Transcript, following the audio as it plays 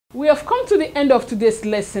We have come to the end of today's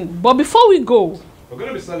lesson, but before we go, we're going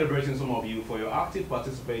to be celebrating some of you for your active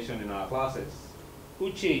participation in our classes.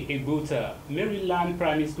 Uche Ebuta, Maryland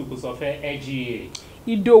Primary School Kusofe EGA.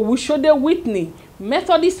 Idowu Shode Whitney,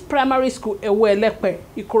 Methodist Primary School Ewelepe,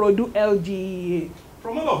 Ikorodu LGA.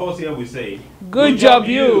 From all of us here we say, Good job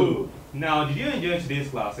you! Now, did you enjoy today's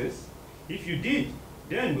classes? If you did,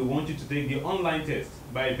 then we want you to take the online test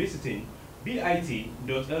by visiting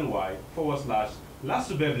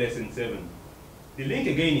bit.ly/Lasubeb lesson 7. The link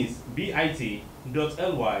again is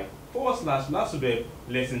bit.ly/Lasubeb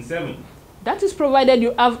lesson 7. That is provided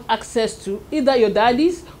you have access to either your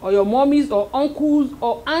daddy's or your mommy's or uncle's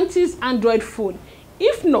or auntie's Android phone.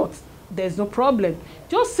 If not, there's no problem.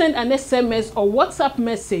 Just send an SMS or WhatsApp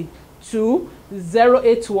message to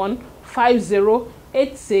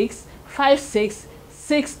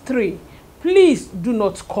 08150865663. Please do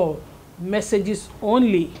not call. Messages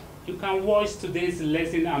only. You can watch today's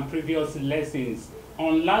lesson and previous lessons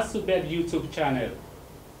on Lasubeb YouTube channel.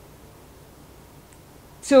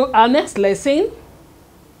 Till our next lesson,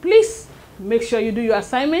 please make sure you do your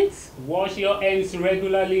assignments. Wash your hands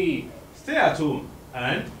regularly. Stay at home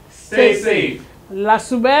and stay safe.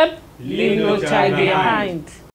 Lasubeb, leave no child behind.